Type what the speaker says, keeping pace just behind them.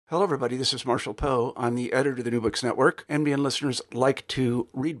Hello, everybody. This is Marshall Poe. I'm the editor of the New Books Network. NBN listeners like to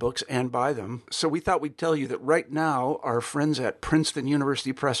read books and buy them. So we thought we'd tell you that right now, our friends at Princeton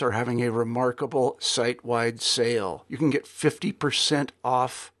University Press are having a remarkable site-wide sale. You can get 50%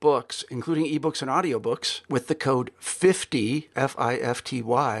 off books, including ebooks and audiobooks, with the code 50,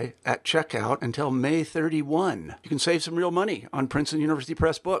 F-I-F-T-Y, at checkout until May 31. You can save some real money on Princeton University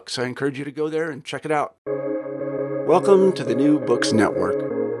Press books. I encourage you to go there and check it out. Welcome to the New Books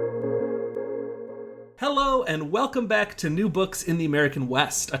Network. Hello, and welcome back to New Books in the American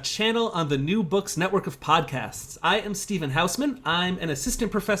West, a channel on the New Books network of podcasts. I am Stephen Hausman. I'm an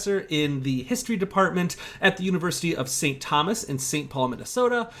assistant professor in the history department at the University of St. Thomas in St. Paul,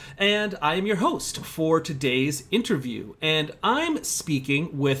 Minnesota, and I am your host for today's interview. And I'm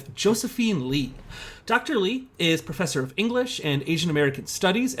speaking with Josephine Lee. Dr. Lee is professor of English and Asian American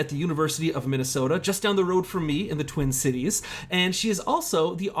Studies at the University of Minnesota, just down the road from me in the Twin Cities, and she is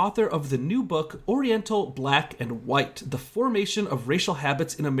also the author of the new book, Oriental, Black and White, The Formation of Racial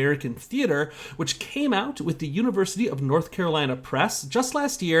Habits in American Theater, which came out with the University of North Carolina Press just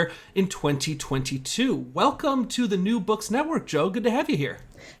last year in 2022. Welcome to the New Books Network, Joe. Good to have you here.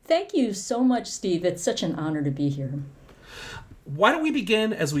 Thank you so much, Steve. It's such an honor to be here. Why don't we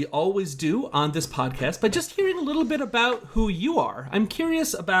begin, as we always do on this podcast, by just hearing a little bit about who you are. I'm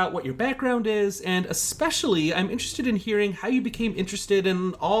curious about what your background is, and especially I'm interested in hearing how you became interested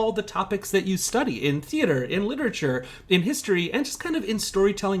in all the topics that you study in theater, in literature, in history, and just kind of in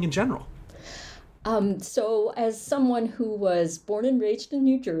storytelling in general. So as someone who was born and raised in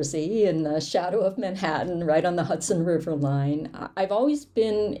New Jersey in the shadow of Manhattan, right on the Hudson River line, I've always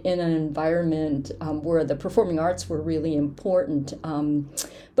been in an environment where the performing arts were really important.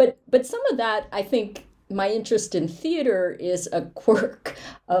 But some of that, I think, my interest in theater is a quirk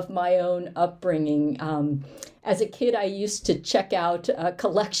of my own upbringing. As a kid, I used to check out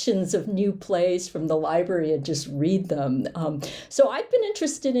collections of new plays from the library and just read them. So I've been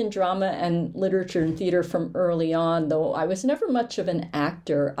interested in drama and literature and theater from early on, though I was never much of an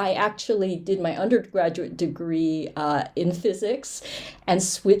actor. I actually did my undergraduate degree in physics and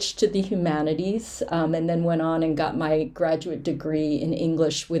switched to the humanities, and then went on and got my graduate degree in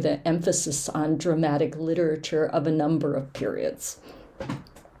English with an emphasis on dramatic literature of a number of periods.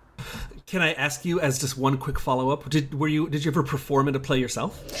 Can I ask you, as just one quick follow-up, did you ever perform in a play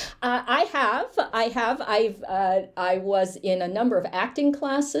yourself? I have. I was in a number of acting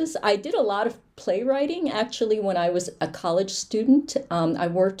classes. I did a lot of playwriting, actually, when I was a college student. I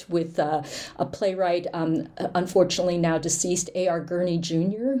worked with a playwright, unfortunately now deceased, A.R. Gurney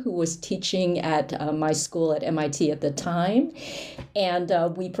Jr., who was teaching at my school at MIT at the time. And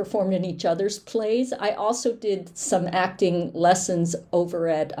we performed in each other's plays. I also did some acting lessons over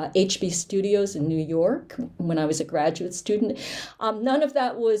at HB Studios in New York when I was a graduate student. None of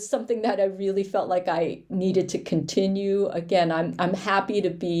that was something that I really felt like I needed to continue. Again, I'm happy to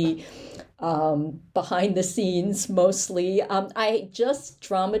be behind the scenes mostly. I just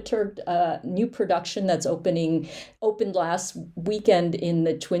dramaturged a new production that's opened last weekend in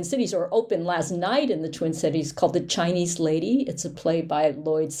the Twin Cities, or opened last night in the Twin Cities, called The Chinese Lady. It's a play by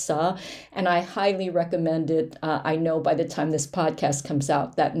Lloyd Suh, and I highly recommend it. I know by the time this podcast comes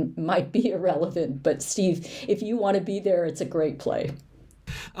out that might be irrelevant, but Steve, if you want to be there, it's a great play.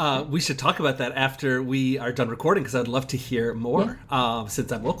 We should talk about that after we are done recording, because I'd love to hear more,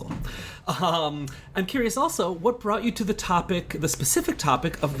 since I'm local. I'm curious also, what brought you to the specific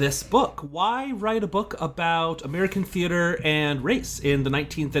topic of this book? Why write a book about American theater and race in the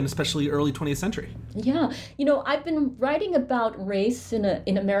 19th and especially early 20th century? Yeah, I've been writing about race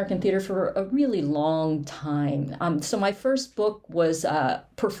in American theater for a really long time. So my first book was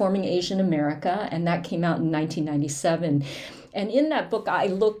Performing Asian America, and that came out in 1997. And in that book, I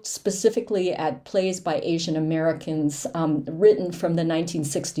looked specifically at plays by Asian Americans written from the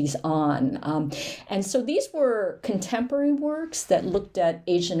 1960s on. And so these were contemporary works that looked at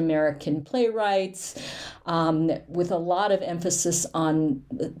Asian American playwrights with a lot of emphasis on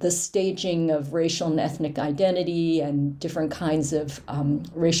the staging of racial and ethnic identity and different kinds of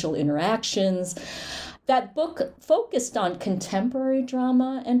racial interactions. That book focused on contemporary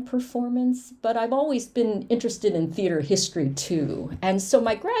drama and performance, but I've always been interested in theater history too. And so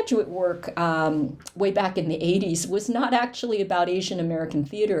my graduate work way back in the 80s was not actually about Asian American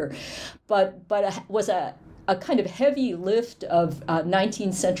theater, but was a kind of heavy lift of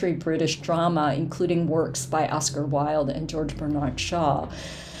 19th century British drama, including works by Oscar Wilde and George Bernard Shaw.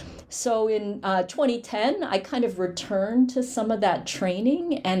 So in 2010, I kind of returned to some of that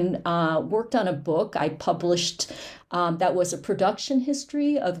training and worked on a book I published that was a production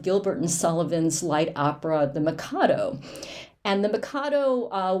history of Gilbert and Sullivan's light opera, The Mikado. And The Mikado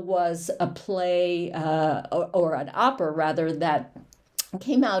was a play, or an opera rather, that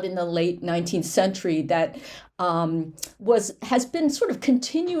came out in the late 19th century that has been sort of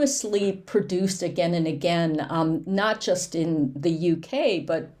continuously produced again and again, not just in the UK,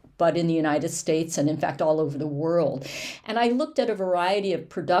 but in the United States and in fact all over the world. And I looked at a variety of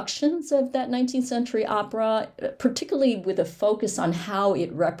productions of that 19th century opera, particularly with a focus on how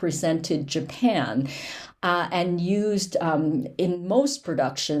it represented Japan. And used in most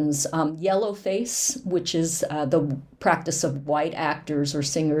productions yellowface, which is the practice of white actors or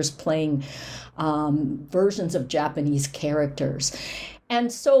singers playing versions of Japanese characters.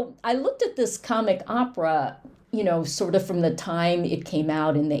 And so I looked at this comic opera, sort of from the time it came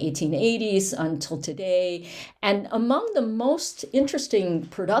out in the 1880s until today. And among the most interesting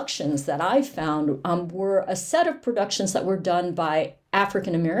productions that I found were a set of productions that were done by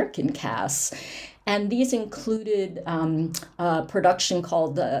African American casts. And these included a production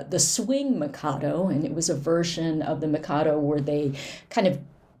called the Swing Mikado, and it was a version of the Mikado where they kind of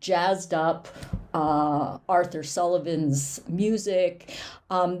jazzed up Arthur Sullivan's music.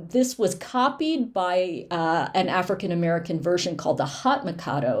 This was copied by an African-American version called the Hot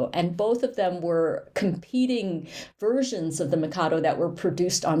Mikado, and both of them were competing versions of the Mikado that were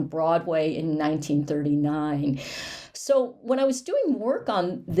produced on Broadway in 1939. So when I was doing work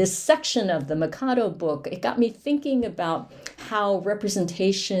on this section of the Mikado book, it got me thinking about how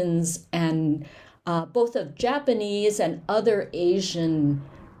representations and both of Japanese and other Asian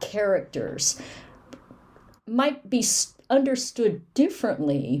characters might be understood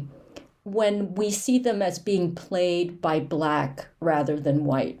differently when we see them as being played by Black rather than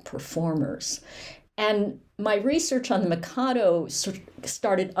white performers. And my research on the Mikado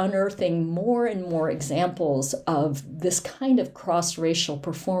started unearthing more and more examples of this kind of cross-racial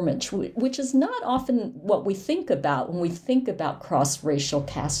performance, which is not often what we think about when we think about cross-racial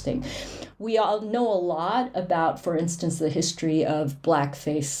casting. We all know a lot about, for instance, the history of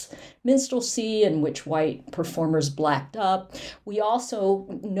blackface minstrelsy in which white performers blacked up. We also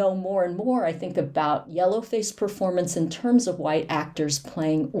know more and more, I think, about yellowface performance in terms of white actors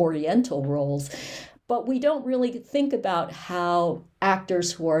playing Oriental roles. But we don't really think about how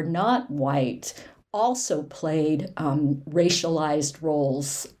actors who are not white also played racialized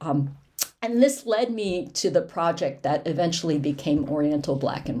roles. And this led me to the project that eventually became Oriental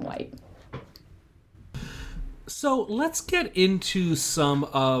Black and White. So let's get into some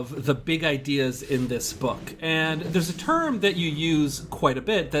of the big ideas in this book. And there's a term that you use quite a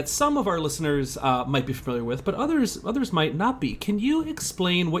bit that some of our listeners might be familiar with, but others might not be. Can you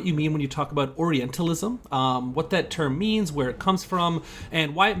explain what you mean when you talk about Orientalism, what that term means, where it comes from,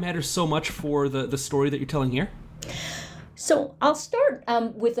 and why it matters so much for the story that you're telling here? So I'll start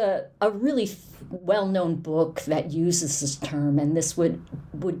with a really well-known book that uses this term, and this would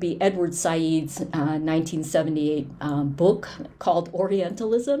be Edward Said's 1978 book called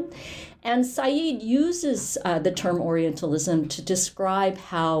Orientalism. And Said uses the term Orientalism to describe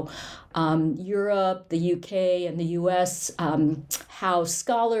how Europe, the UK, and the US, how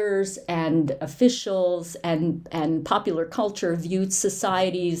scholars and officials and popular culture viewed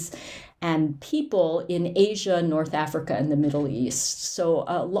societies and people in Asia, North Africa, and the Middle East. So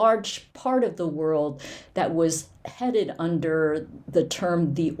a large part of the world that was headed under the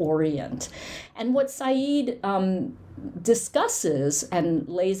term the Orient. And what Said discusses and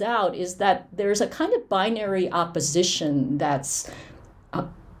lays out is that there's a kind of binary opposition that's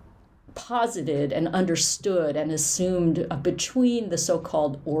posited and understood and assumed between the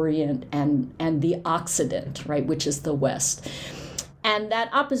so-called Orient and the Occident, right, which is the West. And that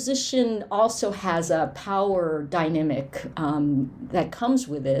opposition also has a power dynamic that comes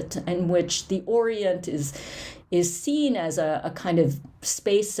with it, in which the Orient is seen as a kind of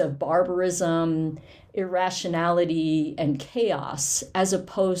space of barbarism, irrationality, and chaos, as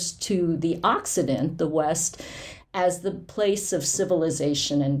opposed to the Occident, the West, as the place of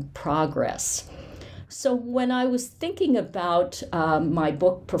civilization and progress. So when I was thinking about my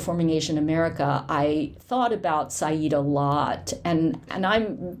book, Performing Asian America, I thought about Said a lot. And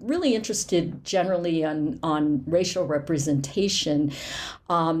I'm really interested generally on racial representation.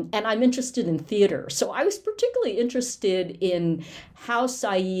 And I'm interested in theater. So I was particularly interested in how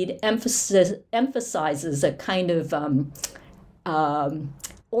Said emphasizes a kind of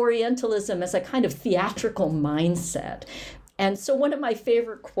Orientalism as a kind of theatrical mindset. And so one of my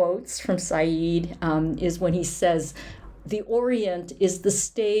favorite quotes from Said is when he says, "The Orient is the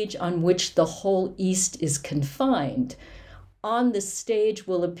stage on which the whole East is confined. On this stage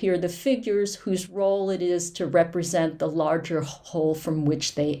will appear the figures whose role it is to represent the larger whole from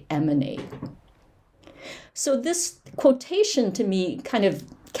which they emanate." So this quotation to me kind of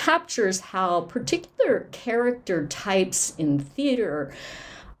captures how particular character types in theater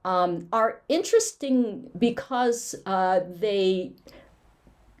are interesting because they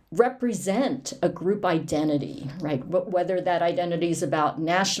represent a group identity, right? Whether that identity is about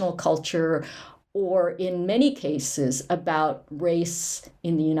national culture or in many cases about race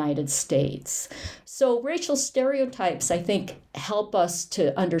in the United States. So racial stereotypes, I think, help us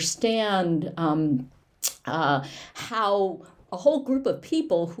to understand how a whole group of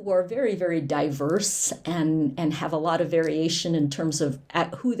people who are very, very diverse and have a lot of variation in terms of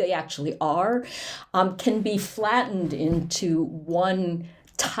who they actually are can be flattened into one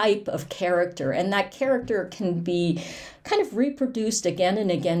type of character. And that character can be kind of reproduced again and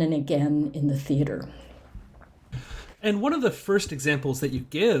again and again in the theater. And one of the first examples that you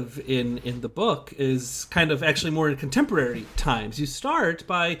give in the book is kind of actually more in contemporary times. You start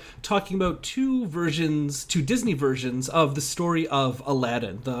by talking about two Disney versions of the story of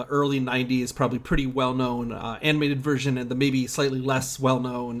Aladdin. The early 90s, probably pretty well-known animated version, and the maybe slightly less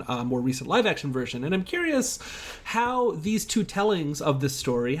well-known, more recent live-action version. And I'm curious how these two tellings of this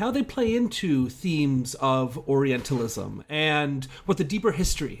story, how they play into themes of Orientalism and what the deeper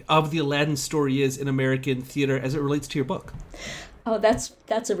history of the Aladdin story is in American theater as it relates to your book. Oh,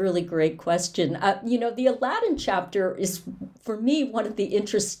 that's a really great question. The Aladdin chapter is, for me, one of the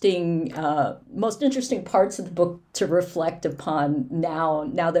most interesting parts of the book to reflect upon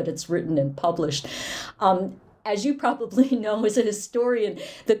now that it's written and published. As you probably know, as a historian,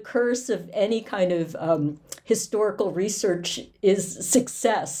 the curse of any kind of historical research is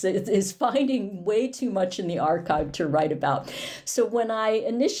success. It is finding way too much in the archive to write about. So when I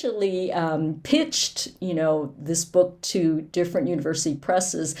initially pitched, this book to different university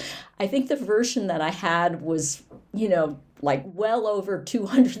presses, I think the version that I had was, like well over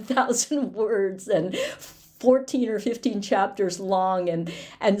 200,000 words and 14 or 15 chapters long,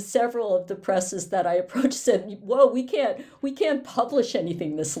 and several of the presses that I approached said, "Whoa, we can't publish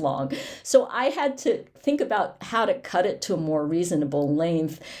anything this long." So I had to think about how to cut it to a more reasonable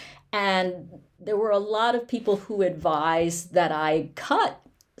length, and there were a lot of people who advised that I cut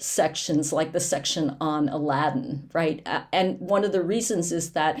sections like the section on Aladdin, right? And one of the reasons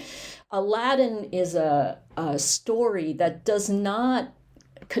is that Aladdin is a story that does not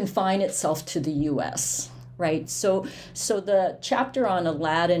confine itself to the U.S., right? So the chapter on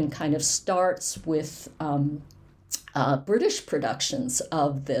Aladdin kind of starts with British productions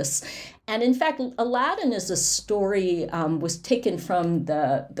of this. And in fact, Aladdin is a story, was taken from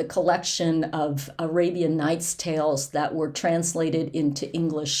the collection of Arabian Nights tales that were translated into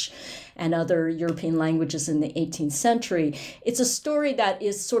English and other European languages in the 18th century. It's a story that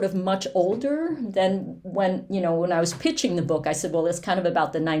is sort of much older than when I was pitching the book, I said, well, it's kind of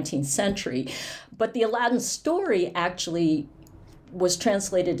about the 19th century. But the Aladdin story actually was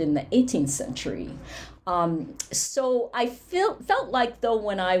translated in the 18th century. So I felt like, though,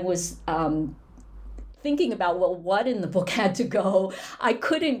 when I was thinking about, well, what in the book had to go, I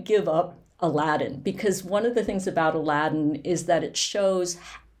couldn't give up Aladdin, because one of the things about Aladdin is that it shows,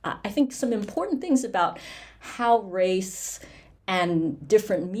 I think, some important things about how race and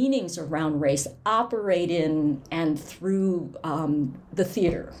different meanings around race operate in and through the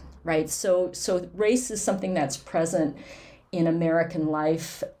theater, right? So race is something that's present in American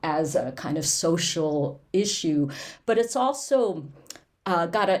life as a kind of social issue, but it's also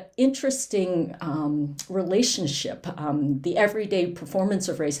got an interesting relationship. The everyday performance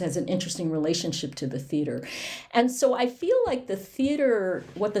of race has an interesting relationship to the theater. And so I feel like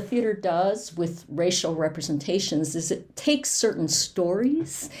what the theater does with racial representations is it takes certain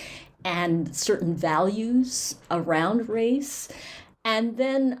stories and certain values around race, and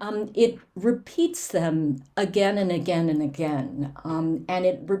then it repeats them again and again and again. And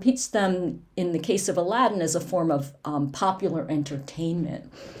it repeats them, in the case of Aladdin, as a form of popular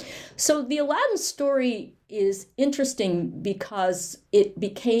entertainment. So the Aladdin story is interesting because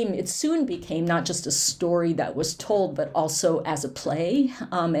it soon became not just a story that was told, but also as a play,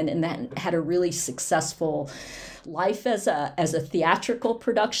 and that had a really successful life as a theatrical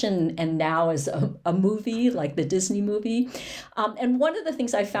production, and now as a movie, like the Disney movie. And one of the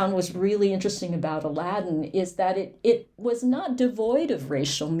things I found was really interesting about Aladdin is that it was not devoid of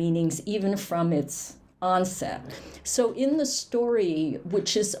racial meanings, even from its onset. So in the story,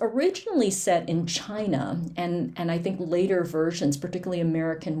 which is originally set in China, and I think later versions, particularly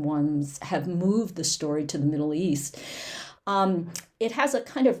American ones, have moved the story to the Middle East, it has a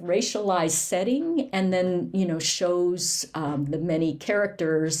kind of racialized setting, and then, shows the many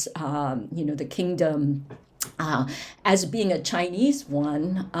characters, the kingdom, as being a Chinese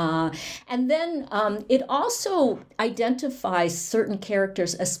one. And then it also identifies certain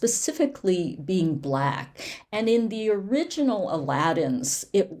characters as specifically being Black. And in the original Aladdin's,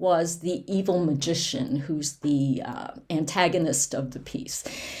 it was the evil magician who's the antagonist of the piece.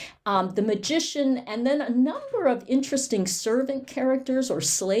 The magician, and then a number of interesting servant characters or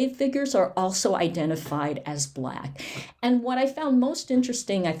slave figures are also identified as Black. And what I found most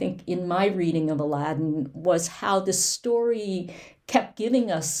interesting, I think, in my reading of Aladdin was how the story kept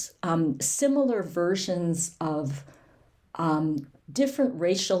giving us similar versions of different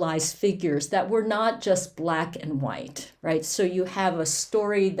racialized figures that were not just Black and white, right? So you have a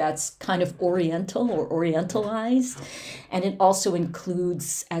story that's kind of Oriental or Orientalized, and it also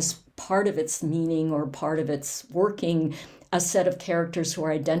includes, as part of its meaning or part of its working, a set of characters who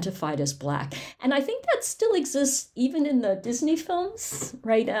are identified as Black. And I think that still exists even in the Disney films,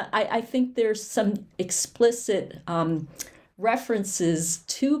 right? I think there's some explicit references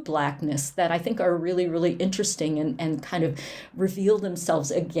to Blackness that I think are really, really interesting and kind of reveal themselves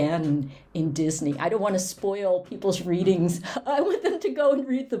again in Disney. I don't want to spoil people's readings. I want them to go and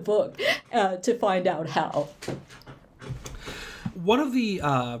read the book to find out how. One of the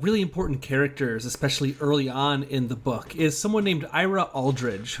really important characters, especially early on in the book, is someone named Ira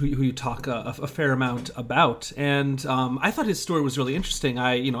Aldridge, who you talk a fair amount about. And I thought his story was really interesting.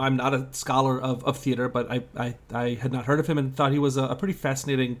 I'm not a scholar of theater, but I had not heard of him and thought he was a pretty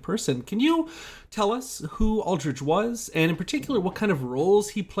fascinating person. Can you tell us who Aldridge was, and in particular, what kind of roles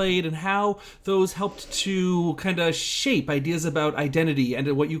he played and how those helped to kind of shape ideas about identity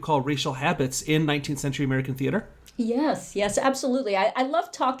and what you call racial habits in 19th century American theater? Yes, absolutely. I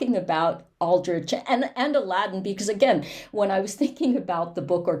love talking about Aldrich and Aladdin because, again, when I was thinking about the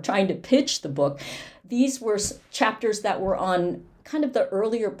book or trying to pitch the book, these were chapters that were on kind of the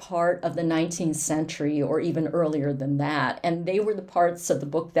earlier part of the 19th century or even earlier than that. And they were the parts of the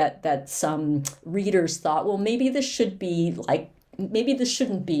book that some readers thought, well, maybe this shouldn't be in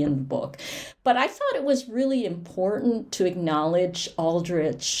the book. But I thought it was really important to acknowledge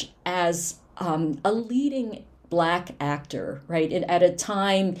Aldrich as a leading Black actor, right? And at a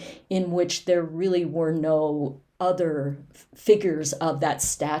time in which there really were no other figures of that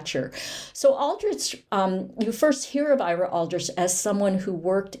stature. So Aldrich, you first hear of Ira Aldrich as someone who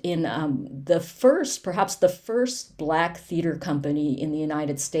worked in perhaps the first Black theater company in the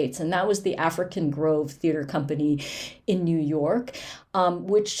United States, and that was the African Grove Theater Company in New York,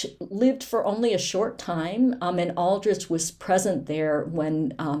 which lived for only a short time, and Aldrich was present there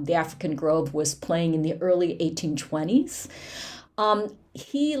when the African Grove was playing in the early 1820s.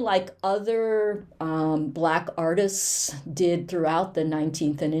 He, like other Black artists did throughout the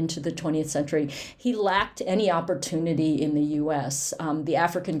 19th and into the 20th century, he lacked any opportunity in the U.S. The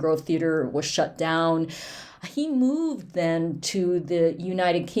African Grove Theater was shut down. He moved then to the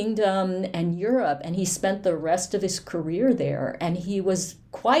United Kingdom and Europe, and he spent the rest of his career there. And he was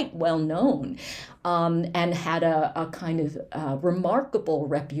quite well known and had a kind of remarkable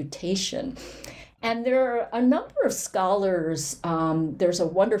reputation. And there are a number of scholars. There's a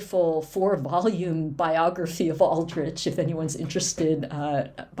wonderful 4-volume biography of Aldrich, if anyone's interested,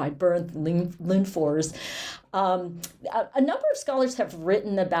 by Bernd Lindfors. A number of scholars have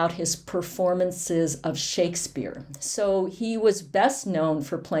written about his performances of Shakespeare. So he was best known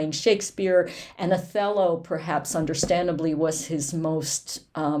for playing Shakespeare, and Othello, perhaps understandably, was his most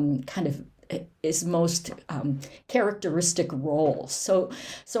characteristic role. So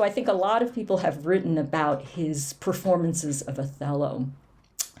I think a lot of people have written about his performances of Othello.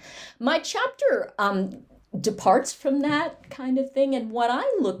 My chapter departs from that kind of thing, and what I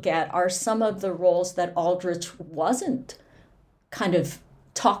look at are some of the roles that Aldrich wasn't kind of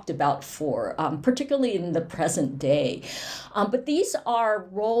talked about for, particularly in the present day. But these are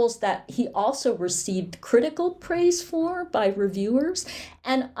roles that he also received critical praise for by reviewers.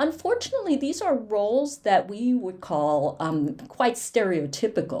 And unfortunately, these are roles that we would call quite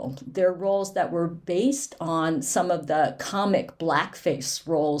stereotypical. They're roles that were based on some of the comic blackface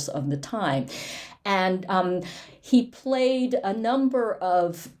roles of the time. And he played a number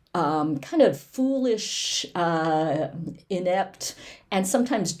of kind of foolish, inept, and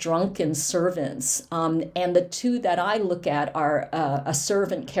sometimes drunken servants. And the two that I look at are a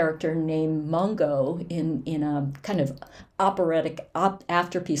servant character named Mungo in a kind of operatic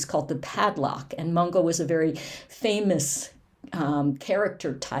afterpiece called The Padlock. And Mungo was a very famous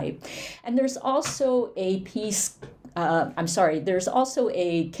character type. And there's also a piece there's also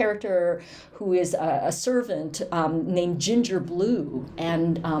a character who is a servant named Ginger Blue,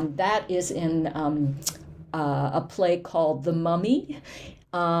 and that is in a play called The Mummy.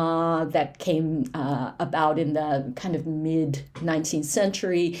 that came about in the kind of mid-19th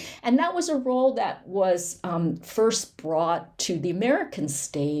century. And that was a role that was first brought to the American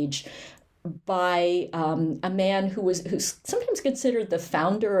stage by a man who's sometimes considered the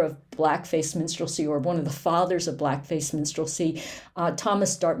founder of blackface minstrelsy, or one of the fathers of blackface minstrelsy,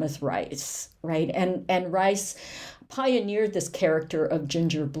 Thomas Dartmouth Rice, right? And Rice pioneered this character of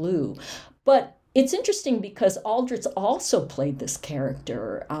Ginger Blue. But it's interesting because Aldrich also played this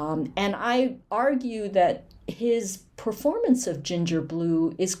character, and I argue that his performance of Ginger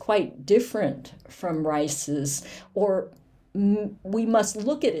Blue is quite different from Rice's, or we must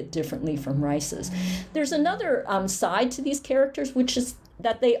look at it differently from Rice's. There's another side to these characters, which is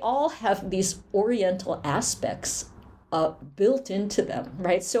that they all have these Oriental aspects built into them,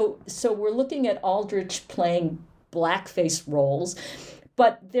 right? So we're looking at Aldrich playing blackface roles,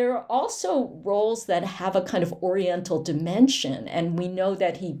 but there are also roles that have a kind of Oriental dimension, and we know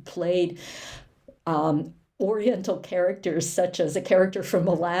that he played Oriental characters, such as a character from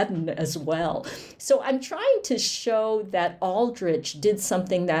Aladdin as well. So I'm trying to show that Aldrich did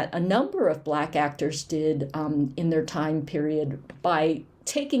something that a number of Black actors did in their time period by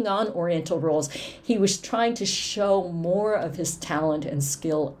taking on Oriental roles. He was trying to show more of his talent and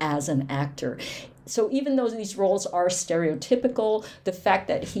skill as an actor. So even though these roles are stereotypical, the fact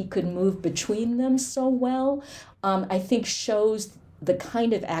that he could move between them so well, I think shows the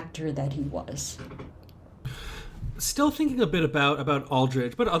kind of actor that he was. Still thinking a bit about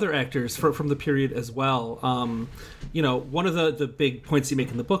Aldrich, but other actors from the period as well. One of the big points you make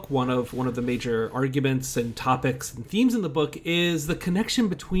in the book, one of the major arguments and topics and themes in the book, is the connection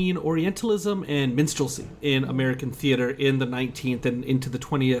between Orientalism and minstrelsy in American theater in the 19th and into the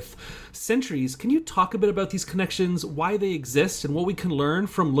 20th centuries. Can you talk a bit about these connections, why they exist, and what we can learn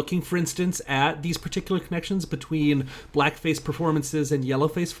from looking, for instance, at these particular connections between blackface performances and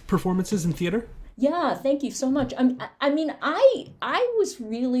yellowface performances in theater? Yeah, thank you so much. I was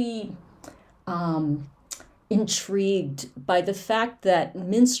really intrigued by the fact that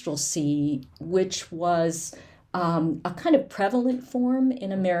minstrelsy, which was a kind of prevalent form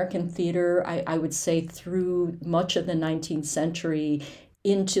in American theater, I would say through much of the 19th century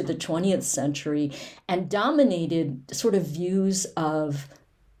into the 20th century, and dominated sort of views of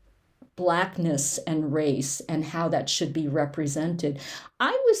Blackness and race and how that should be represented.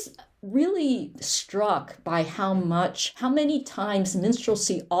 I was really struck by how many times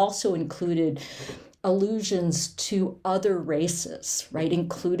minstrelsy also included allusions to other races, right,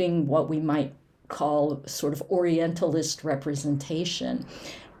 including what we might call sort of Orientalist representation.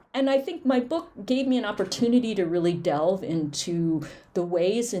 And I think my book gave me an opportunity to really delve into the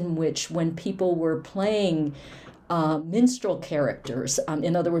ways in which, when people were playing minstrel characters,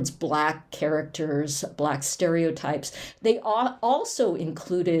 in other words, Black characters, Black stereotypes, they also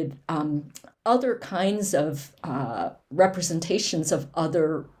included other kinds of representations of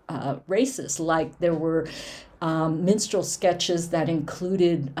other races. Like there were minstrel sketches that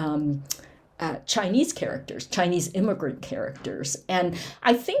included Chinese characters, Chinese immigrant characters. And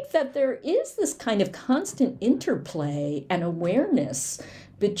I think that there is this kind of constant interplay and awareness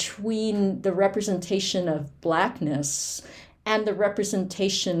between the representation of Blackness and the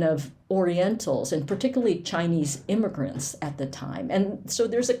representation of Orientals, and particularly Chinese immigrants at the time. And so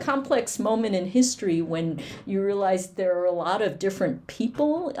there's a complex moment in history when you realize there are a lot of different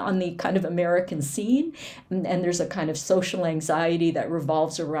people on the kind of American scene, and there's a kind of social anxiety that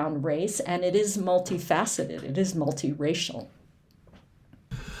revolves around race, and it is multifaceted, it is multiracial.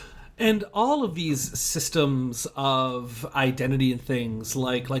 And all of these systems of identity and things,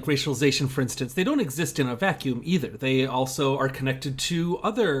 like racialization, for instance, they don't exist in a vacuum either. They also are connected to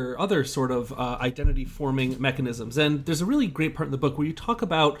other sort of identity-forming mechanisms. And there's a really great part in the book where you talk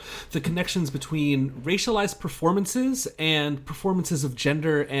about the connections between racialized performances and performances of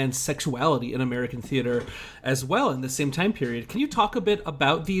gender and sexuality in American theater as well in the same time period. Can you talk a bit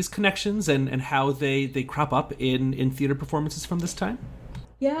about these connections and how they crop up in theater performances from this time?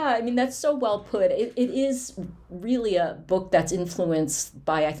 Yeah, I mean, that's so well put. It is really a book that's influenced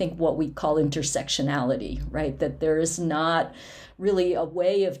by, I think, what we call intersectionality, right? That there is not really a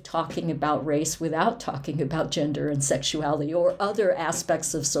way of talking about race without talking about gender and sexuality or other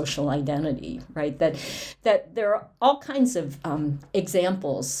aspects of social identity, right? That there are all kinds of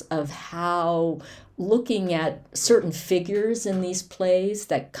examples of how looking at certain figures in these plays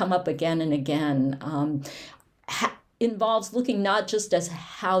that come up again and again involves looking not just as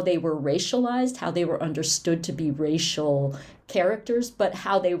how they were racialized, how they were understood to be racial characters, but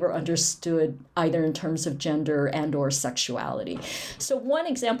how they were understood either in terms of gender and or sexuality. So one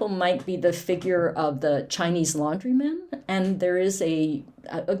example might be the figure of the Chinese laundryman, and there is a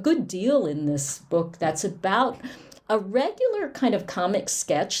good deal in this book that's about a regular kind of comic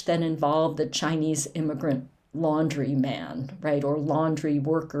sketch that involved the Chinese immigrant laundry man, right, or laundry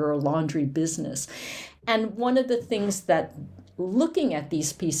worker or laundry business. And one of the things that looking at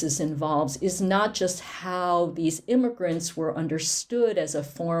these pieces involves is not just how these immigrants were understood as a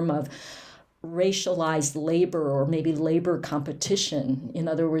form of racialized labor or maybe labor competition. In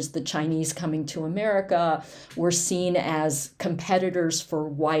other words, the Chinese coming to America were seen as competitors for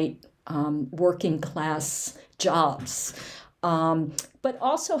white working class jobs. But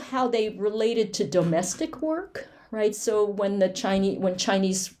also how they related to domestic work, right? So when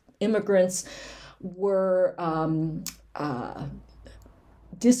Chinese immigrants were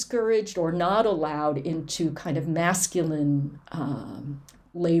discouraged or not allowed into kind of masculine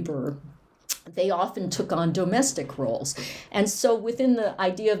labor, they often took on domestic roles. And so within the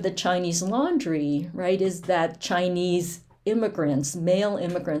idea of the Chinese laundry, right, is that Chinese immigrants, male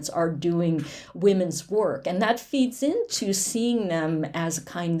immigrants, are doing women's work. And that feeds into seeing them as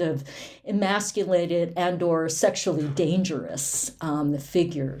kind of emasculated and or sexually dangerous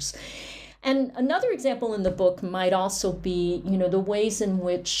figures. And another example in the book might also be, the ways in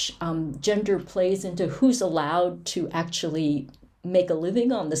which gender plays into who's allowed to actually make a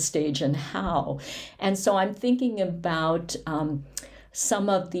living on the stage and how. And so I'm thinking about some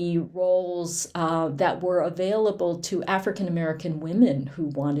of the roles that were available to African American women who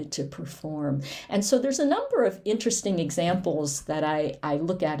wanted to perform. And so there's a number of interesting examples that I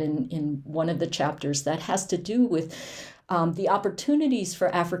look at in one of the chapters that has to do with the opportunities for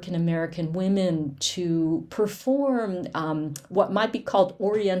African American women to perform what might be called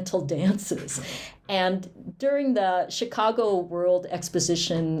Oriental dances. And during the Chicago World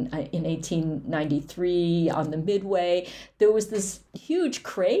Exposition in 1893 on the Midway, there was this huge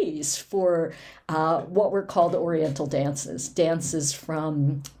craze for what were called Oriental dances,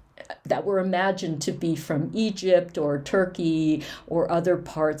 that were imagined to be from Egypt or Turkey or other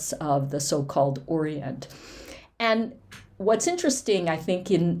parts of the so-called Orient. And what's interesting, I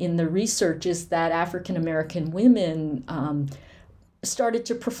think, in the research is that African American women started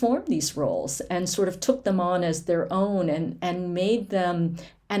to perform these roles and sort of took them on as their own and made them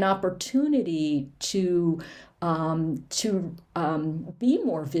an opportunity to be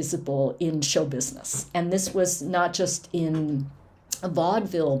more visible in show business. And this was not just in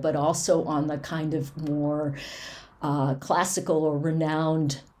vaudeville, but also on the kind of more classical or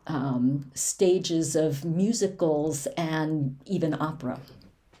renowned stages of musicals and even opera.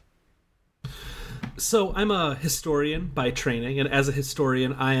 So I'm a historian by training, and as a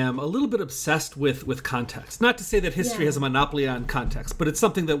historian, I am a little bit obsessed with context. Not to say that history has a monopoly on context, but it's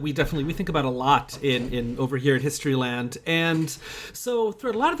something that we think about a lot in over here at Historyland. And so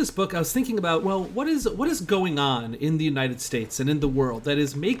throughout a lot of this book, I was thinking about, well, what is going on in the United States and in the world that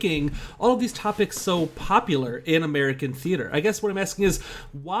is making all of these topics so popular in American theater? I guess what I'm asking is,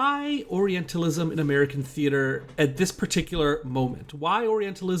 why Orientalism in American theater at this particular moment? Why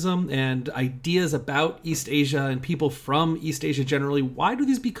Orientalism and ideas about East Asia and people from East Asia generally, why do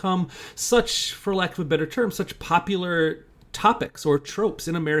these become such, for lack of a better term, such popular topics or tropes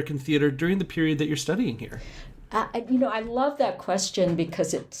in American theater during the period that you're studying here? I love that question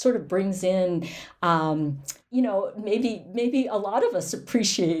because it sort of brings in, maybe a lot of us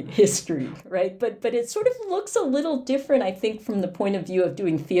appreciate history, right? But it sort of looks a little different, I think, from the point of view of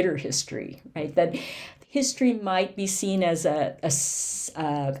doing theater history, right? That history might be seen as a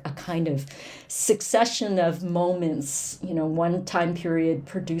kind of succession of moments. One time period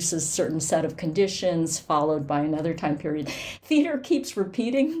produces a certain set of conditions followed by another time period. Theater keeps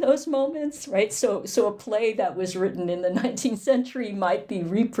repeating those moments, right? So a play that was written in the 19th century might be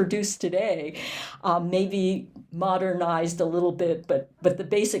reproduced today, maybe modernized a little bit, but the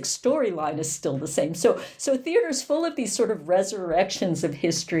basic storyline is still the same. So theater's full of these sort of resurrections of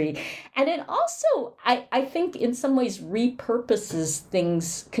history. And it also, I think, in some ways repurposes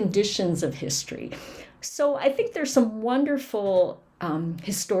conditions of history. So I think there's some wonderful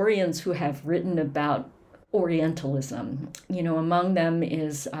historians who have written about Orientalism. Among them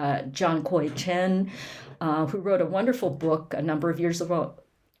is John Coy Chen, who wrote a wonderful book a number of years ago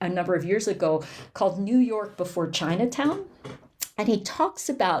called New York Before Chinatown. And he talks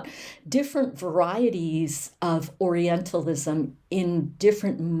about different varieties of Orientalism in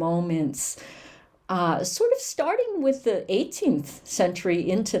different moments sort of starting with the 18th century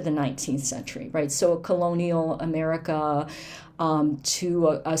into the 19th century, right? So a colonial America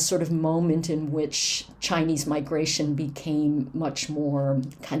to a sort of moment in which Chinese migration became much more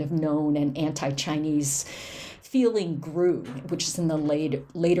kind of known, and anti-Chinese feeling grew, which is in the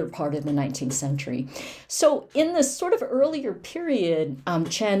later part of the 19th century. So in this sort of earlier period,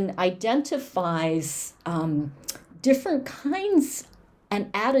 Chen identifies different kinds and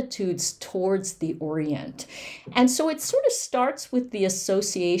attitudes towards the Orient. And so it sort of starts with the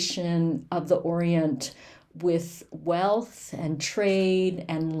association of the Orient with wealth and trade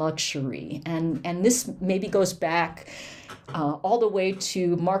and luxury. And this maybe goes back all the way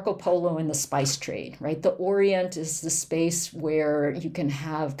to Marco Polo and the spice trade, right? The Orient is the space where you can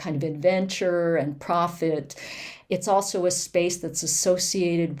have kind of adventure and profit. It's also a space that's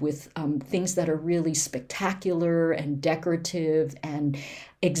associated with things that are really spectacular and decorative and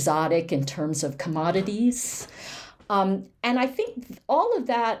exotic in terms of commodities. And I think all of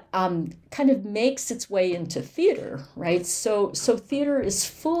that kind of makes its way into theater, right? So theater is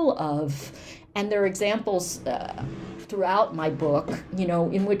full of, and there are examples throughout my book,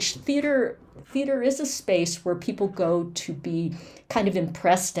 in which theater is a space where people go to be kind of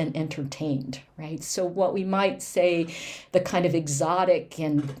impressed and entertained, right? So what we might say the kind of exotic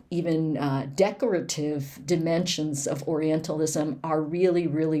and even decorative dimensions of Orientalism are really,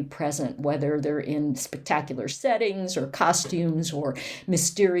 really present, whether they're in spectacular settings or costumes or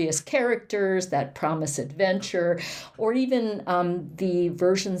mysterious characters that promise adventure, or even the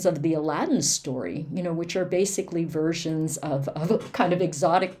versions of the Aladdin story, which are basically versions of kind of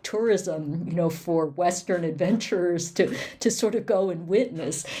exotic tourism, for Western adventurers to sort of go and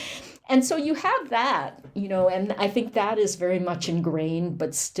witness. And so you have that, and I think that is very much ingrained,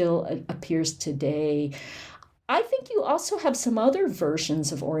 but still appears today. I think you also have some other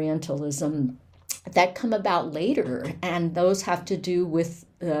versions of Orientalism that come about later, and those have to do with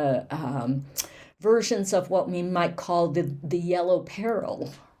the versions of what we might call the yellow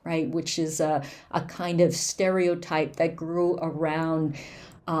peril, right, which is a kind of stereotype that grew around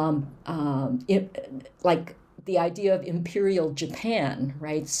like the idea of imperial Japan,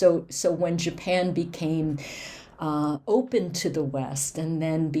 right? So when Japan became open to the West and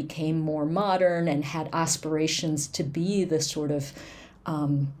then became more modern and had aspirations to be the sort of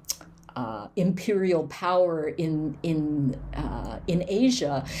imperial power in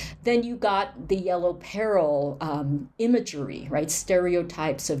Asia, then you got the yellow peril imagery, right?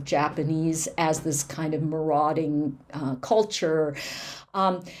 Stereotypes of Japanese as this kind of marauding culture.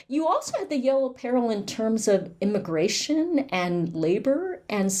 You also had the yellow peril in terms of immigration and labor.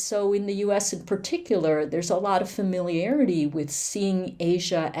 And so in the U.S. in particular, there's a lot of familiarity with seeing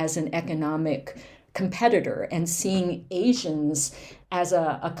Asia as an economic competitor and seeing Asians as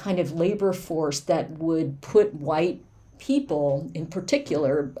a kind of labor force that would put white people in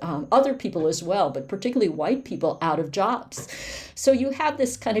particular, other people as well, but particularly white people, out of jobs. So you have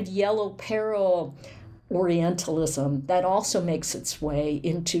this kind of yellow peril Orientalism that also makes its way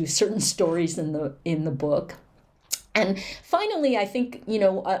into certain stories in the book. And finally, I think,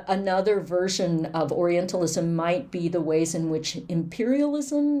 another version of Orientalism might be the ways in which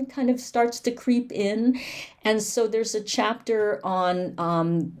imperialism kind of starts to creep in. And so there's a chapter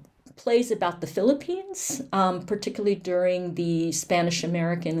on plays about the Philippines, particularly during the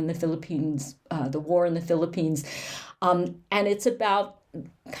Spanish-American and the Philippines, the war in the Philippines. And it's about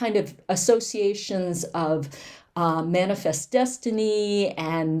kind of associations of manifest destiny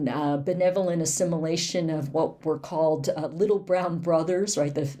and benevolent assimilation of what were called little brown brothers,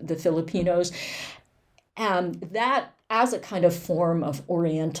 right, the Filipinos, and that as a kind of form of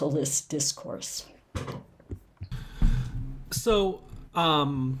Orientalist discourse. So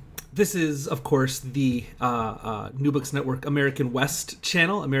this is, of course, the New Books Network American West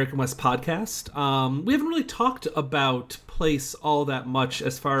channel, American West podcast. We haven't really talked about place all that much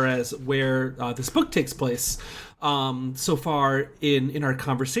as far as where this book takes place so far in our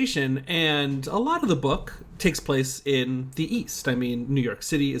conversation. And a lot of the book takes place in the East. I mean, New York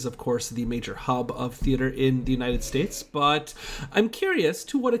City is, of course, the major hub of theater in the United States. But I'm curious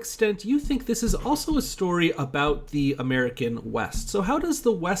to what extent you think this is also a story about the American West. So how does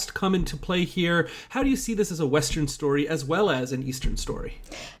the West come into play here? How do you see this as a Western story as well as an Eastern story?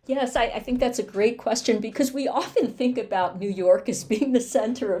 Yes, I think that's a great question, because we often think about New York as being the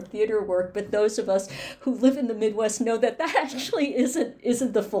center of theater work, but those of us who live in the Midwest know that actually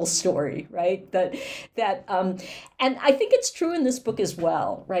isn't the full story, right? And I think it's true in this book as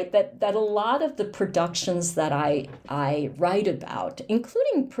well, right? That a lot of the productions that I write about,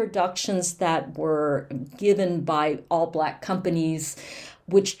 including productions that were given by all Black companies,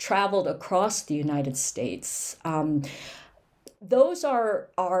 which traveled across the United States. Those are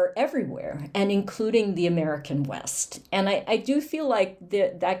everywhere, and including the American West. And I do feel like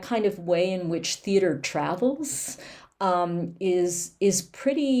that kind of way in which theater travels is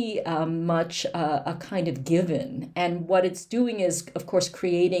pretty much a kind of given. And what it's doing is, of course,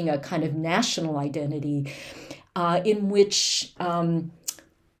 creating a kind of national identity in which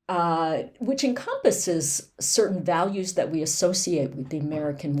encompasses certain values that we associate with the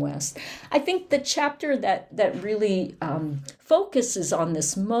American West. I think the chapter that really focuses on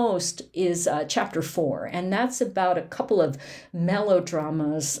this most is chapter 4, and that's about a couple of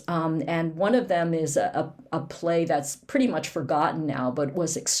melodramas, and one of them is a play that's pretty much forgotten now, but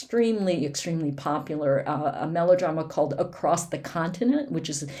was extremely, extremely popular, a melodrama called Across the Continent, which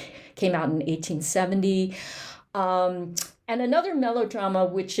came out in 1870. And another melodrama,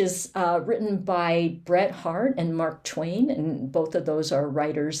 which is written by Bret Harte and Mark Twain, and both of those are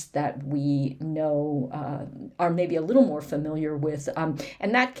writers that we know are maybe a little more familiar with.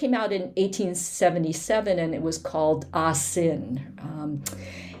 And that came out in 1877, and it was called Ah Sin.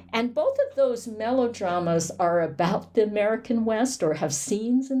 And both of those melodramas are about the American West, or have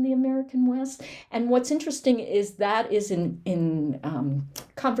scenes in the American West. And what's interesting is that is in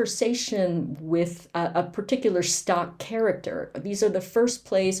conversation with a particular stock character. These are the first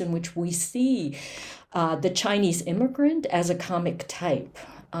plays in which we see the Chinese immigrant as a comic type.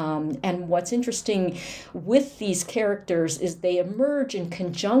 And what's interesting with these characters is they emerge in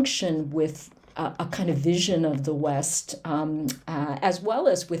conjunction with a kind of vision of the West, as well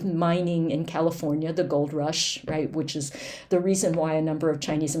as with mining in California, the gold rush, right, which is the reason why a number of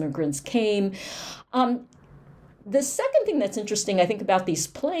Chinese immigrants came. The second thing that's interesting, I think, about these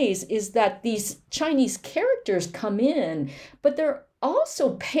plays is that these Chinese characters come in, but they're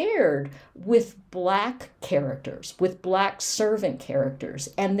also paired with Black characters, with Black servant characters.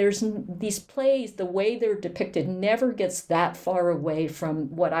 And there's these plays, the way they're depicted never gets that far away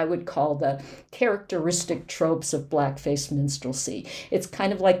from what I would call the characteristic tropes of blackface minstrelsy. It's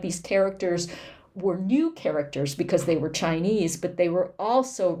kind of like these characters were new characters because they were Chinese, but they were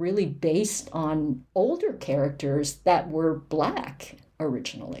also really based on older characters that were Black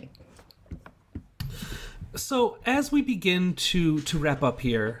originally. So as we begin to wrap up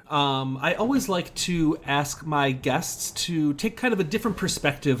here, I always like to ask my guests to take kind of a different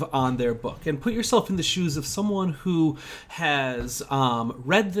perspective on their book and put yourself in the shoes of someone who has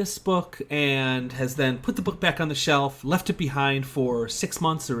read this book and has then put the book back on the shelf, left it behind for 6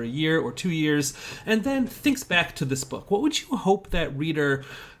 months or a year or 2 years, and then thinks back to this book. What would you hope that reader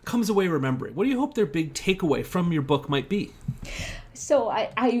comes away remembering? What do you hope their big takeaway from your book might be? So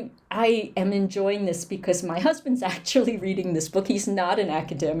I am enjoying this because my husband's actually reading this book. He's not an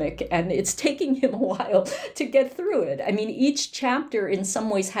academic, and it's taking him a while to get through it. I mean, each chapter in some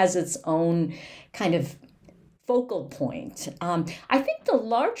ways has its own kind of focal point. I think the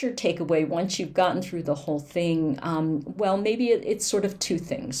larger takeaway, once you've gotten through the whole thing, well, maybe it's sort of two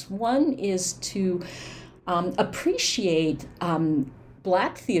things. One is to appreciate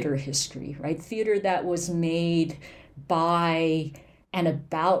Black theater history, right? Theater that was made by and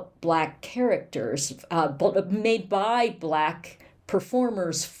about Black characters, made by Black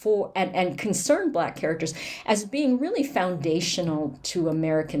performers for and concerned Black characters as being really foundational to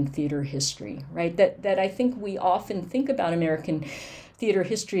American theater history, right? That I think we often think about American theater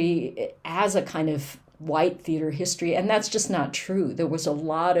history as a kind of white theater history, and that's just not true. There was a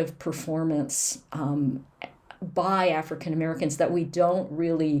lot of performance by African Americans that we don't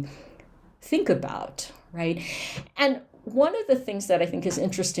really think about, right? And one of the things that I think is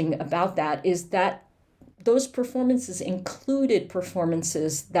interesting about that is that those performances included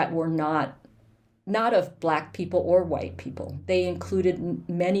performances that were not of Black people or white people. They included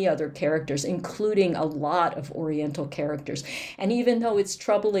many other characters, including a lot of Oriental characters. And even though it's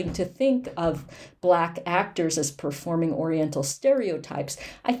troubling to think of Black actors as performing Oriental stereotypes,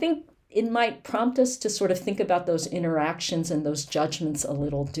 I think it might prompt us to sort of think about those interactions and those judgments a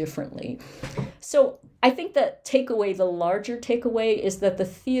little differently. So I think that the larger takeaway is that the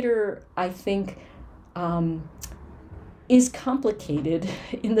theater, I think, is complicated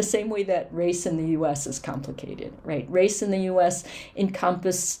in the same way that race in the U.S. is complicated, right? Race in the U.S.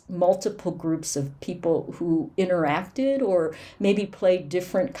 encompass multiple groups of people who interacted or maybe played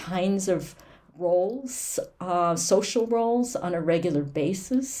different kinds of roles, social roles on a regular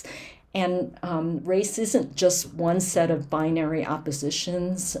basis. And race isn't just one set of binary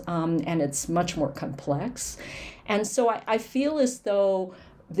oppositions, and it's much more complex. And so I feel as though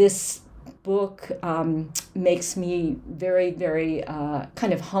this book makes me very, very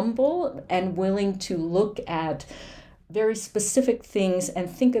kind of humble and willing to look at very specific things and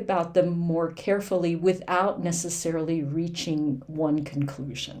think about them more carefully without necessarily reaching one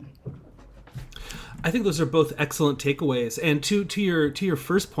conclusion. I think those are both excellent takeaways. And to your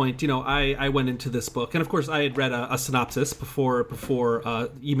first point, I went into this book, and of course I had read a synopsis before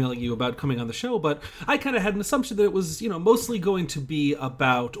emailing you about coming on the show, but I kind of had an assumption that it was mostly going to be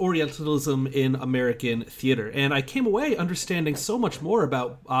about Orientalism in American theater, and I came away understanding so much more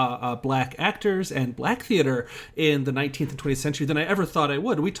about Black actors and Black theater in the 19th and 20th century than I ever thought I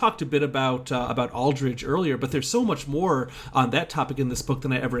would. We talked a bit about Aldrich earlier, but there's so much more on that topic in this book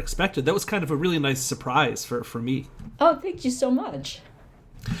than I ever expected. That was kind of a really nice surprise for me. Oh, thank you so much.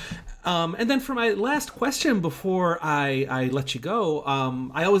 And then for my last question before I let you go,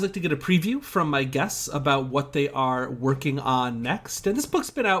 I always like to get a preview from my guests about what they are working on next. And this book's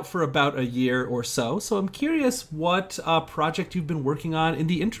been out for about a year or so, so I'm curious what project you've been working on in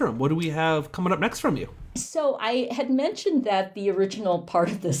the interim. What do we have coming up next from you? So I had mentioned that the original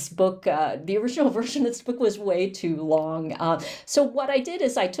part of this book, the original version of this book was way too long. So what I did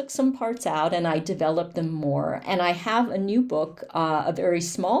is I took some parts out and I developed them more. And I have a new book, a very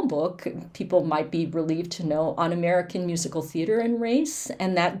small book, people might be relieved to know, on American musical theater and race.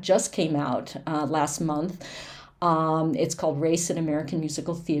 And that just came out last month. It's called Race in American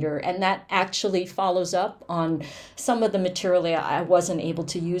Musical Theater, and that actually follows up on some of the material I wasn't able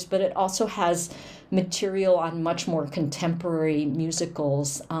to use, but it also has material on much more contemporary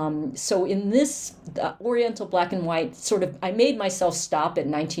musicals. So in this Oriental Black and White, I made myself stop at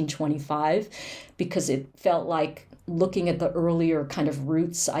 1925 because it felt like looking at the earlier kind of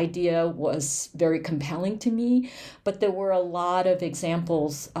roots idea was very compelling to me, but there were a lot of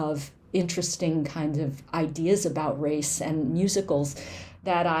examples of interesting kinds of ideas about race and musicals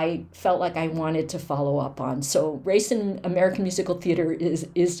that I felt like I wanted to follow up on. So Race in American Musical Theater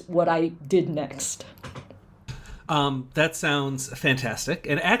is what I did next. That sounds fantastic.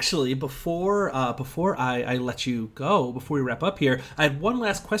 And actually, before I let you go, before we wrap up here, I had one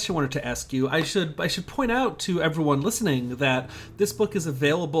last question I wanted to ask you. I should point out to everyone listening that this book is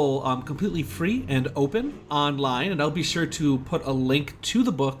available completely free and open online, and I'll be sure to put a link to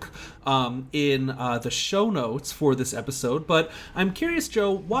the book in the show notes for this episode. But I'm curious,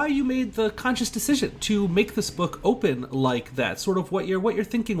 Joe, why you made the conscious decision to make this book open like that. Sort of what your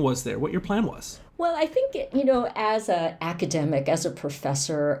thinking was there, what your plan was. Well, I think, as an academic, as a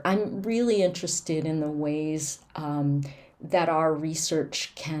professor, I'm really interested in the ways that our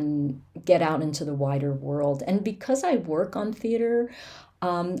research can get out into the wider world. And because I work on theater,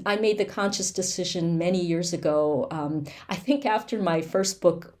 I made the conscious decision many years ago. I think after my first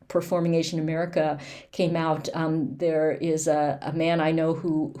book, Performing Asian America, came out, there is a man I know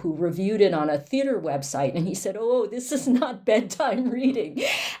who reviewed it on a theater website, and he said, "Oh, this is not bedtime reading."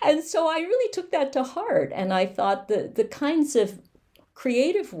 And so I really took that to heart, and I thought the kinds of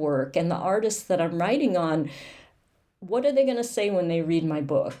creative work and the artists that I'm writing on, what are they going to say when they read my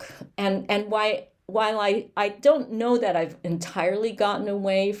book? And while I don't know that I've entirely gotten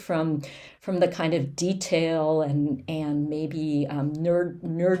away from the kind of detail and maybe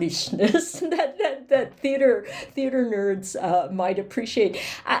nerdishness that theater nerds might appreciate,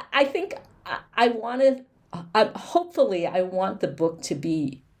 I think I wanted, hopefully I want the book to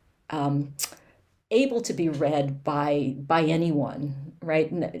be able to be read by anyone,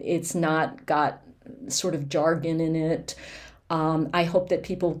 right? It's not got sort of jargon in it. I hope that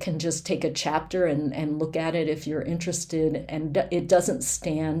people can just take a chapter and look at it if you're interested, and it doesn't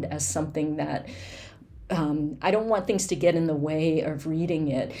stand as something that I don't want things to get in the way of reading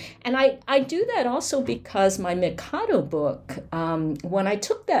it. And I do that also because my Mikado book, when I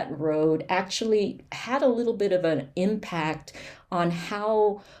took that road, actually had a little bit of an impact on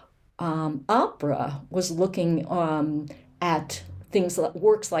how opera was looking at things like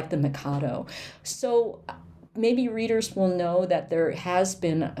works like the Mikado. So maybe readers will know that there has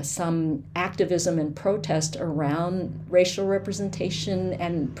been some activism and protest around racial representation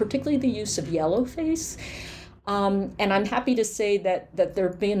and particularly the use of yellowface. And I'm happy to say that there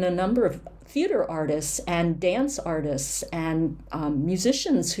have been a number of theater artists and dance artists and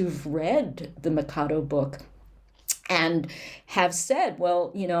musicians who've read the Mikado book and have said,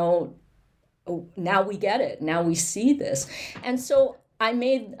 well, now we get it. Now we see this. And so I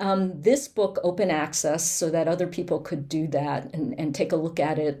made this book open access so that other people could do that and take a look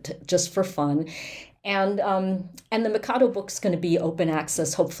at it just for fun. And the Mikado book's going to be open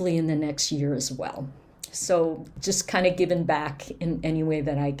access hopefully in the next year as well. So just kind of giving back in any way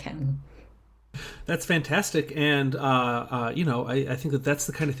that I can. That's fantastic. And, I think that's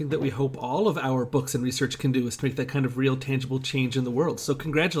the kind of thing that we hope all of our books and research can do, is to make that kind of real, tangible change in the world. So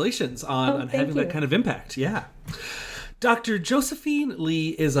congratulations on having that kind of impact. Yeah. Dr. Josephine Lee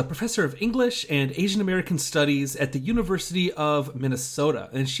is a professor of English and Asian American Studies at the University of Minnesota,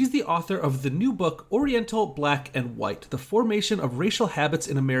 and she's the author of the new book, Oriental, Black and White, The Formation of Racial Habits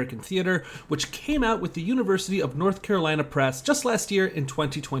in American Theater, which came out with the University of North Carolina Press just last year in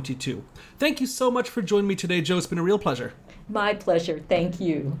 2022. Thank you so much for joining me today, Joe. It's been a real pleasure. My pleasure. Thank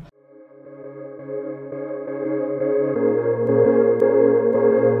you.